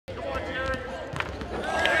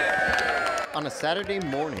On a Saturday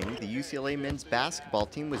morning, the UCLA men's basketball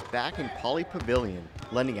team was back in Pauley Pavilion,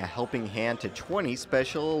 lending a helping hand to 20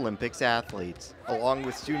 Special Olympics athletes. Along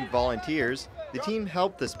with student volunteers, the team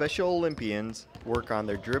helped the Special Olympians work on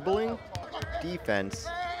their dribbling, defense,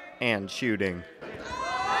 and shooting.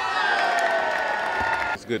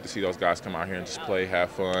 It's good to see those guys come out here and just play,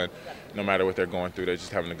 have fun. No matter what they're going through, they're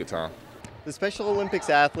just having a good time. The Special Olympics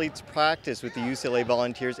athletes practice with the UCLA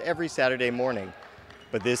volunteers every Saturday morning.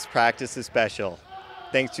 But this practice is special,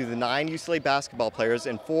 thanks to the 9 UCLA basketball players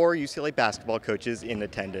and 4 UCLA basketball coaches in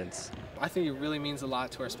attendance. I think it really means a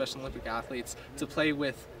lot to our Special Olympic athletes to play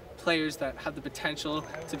with players that have the potential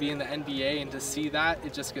to be in the NBA, and to see that,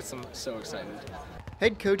 it just gets them so excited.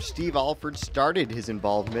 Head coach Steve Alford started his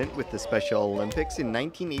involvement with the Special Olympics in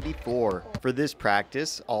 1984. For this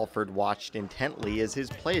practice, Alford watched intently as his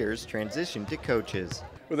players transitioned to coaches.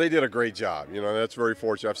 Well, they did a great job. You know, that's very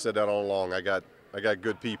fortunate. I've said that all along. I got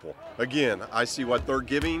good people. Again, I see what they're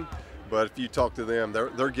giving, but if you talk to them,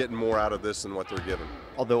 they're getting more out of this than what they're giving.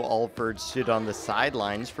 Although Alford stood on the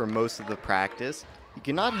sidelines for most of the practice, he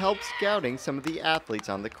could not help scouting some of the athletes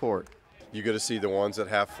on the court. You get to see the ones that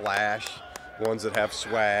have flash, ones that have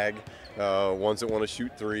swag, ones that want to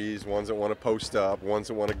shoot threes, ones that want to post up, ones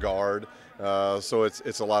that want to guard. So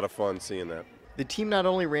it's a lot of fun seeing that. The team not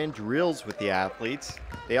only ran drills with the athletes,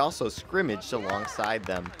 they also scrimmaged alongside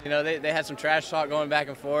them. You know, they had some trash talk going back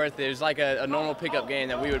and forth. It was like a normal pickup game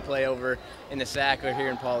that we would play over in the SAC or here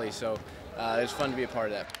in Pauley, so it was fun to be a part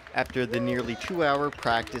of that. After the nearly 2-hour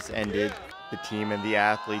practice ended, the team and the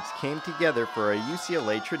athletes came together for a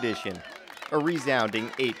UCLA tradition, a resounding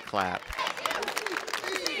 8 clap.